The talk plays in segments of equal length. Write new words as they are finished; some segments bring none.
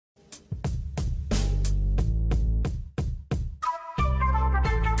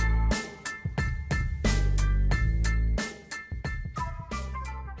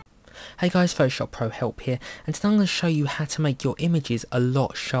Hey guys, PhotoshopProHelp here, and today I'm going to show you how to make your images a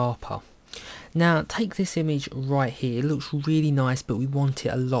lot sharper. Now take this image right here, it looks really nice but we want it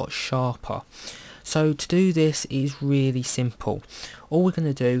a lot sharper. So to do this is really simple. All we're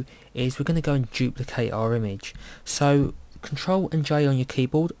going to do is we're going to go and duplicate our image. So Control and J on your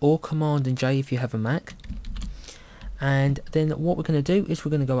keyboard, or Command and J if you have a Mac. And then what we're going to do is we're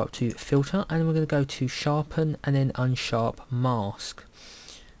going to go up to Filter, and we're going to go to Sharpen and then Unsharp Mask.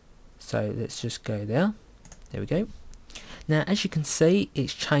 So let's just go there. There we go. Now as you can see,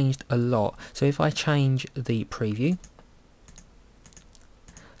 it's changed a lot. So if I change the preview,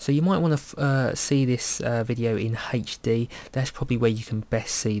 so you might want to see this video in HD. That's probably where you can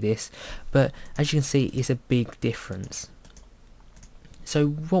best see this. But as you can see, it's a big difference. So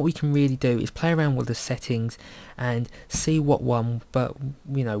what we can really do is play around with the settings and see what one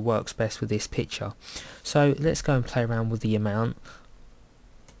works best with this picture. So let's go and play around with the amount.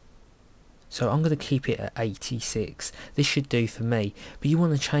 So I'm going to keep it at 86. This should do for me, but you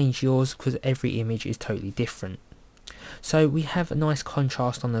want to change yours because every image is totally different. So we have a nice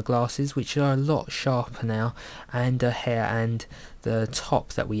contrast on the glasses, which are a lot sharper now, and her hair and the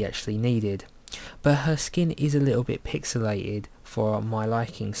top that we actually needed. But her skin is a little bit pixelated for my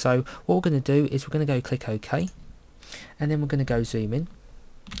liking. So what we're going to do is we're going to go click OK, and then we're going to go zoom in.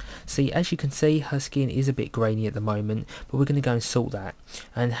 See, as you can see, her skin is a bit grainy at the moment, but we're going to go and sort that.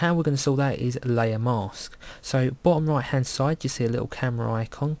 And how we're going to sort that is layer mask. So bottom right hand side, you see a little camera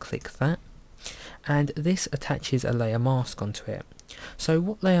icon, click that, and this attaches a layer mask onto it. So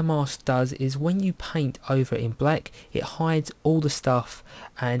what layer mask does is when you paint over in black, it hides all the stuff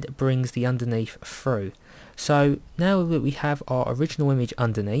and brings the underneath through. So now that we have our original image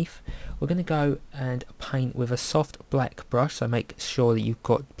underneath, we're going to go and paint with a soft black brush. So make sure that you've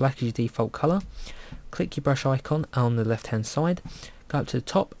got black as your default colour. Click your brush icon on the left hand side, go up to the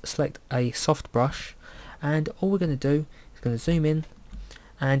top, select a soft brush, and all we're going to do is going to zoom in,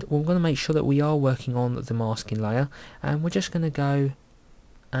 and we're going to make sure that we are working on the masking layer, and we're just going to go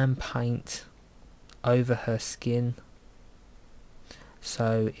and paint over her skin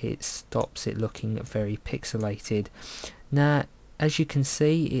so it stops it looking very pixelated. Now as you can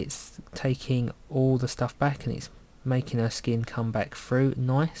see, it's taking all the stuff back and it's making her skin come back through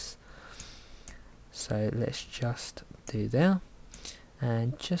nice. So let's just do there,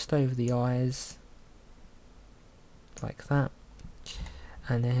 and just over the eyes like that,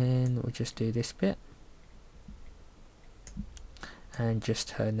 and then we'll just do this bit and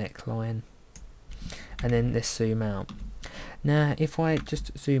just her neckline, and then let's zoom out. Now if I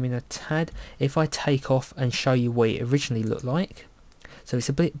just zoom in a tad, if I take off and show you what it originally looked like, so it's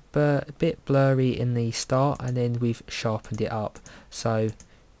a bit blurry in the start, and then we've sharpened it up. So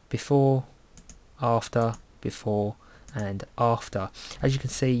before, after, before and after. As you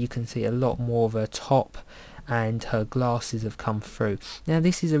can see a lot more of her top, and her glasses have come through. Now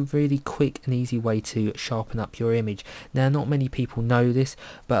this is a really quick and easy way to sharpen up your image. Now not many people know this,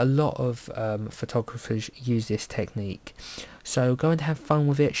 but a lot of photographers use this technique. So go and have fun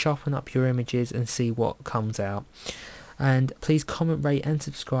with it, sharpen up your images and see what comes out. And please comment, rate and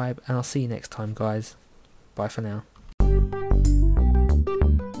subscribe, and I'll see you next time guys. Bye for now.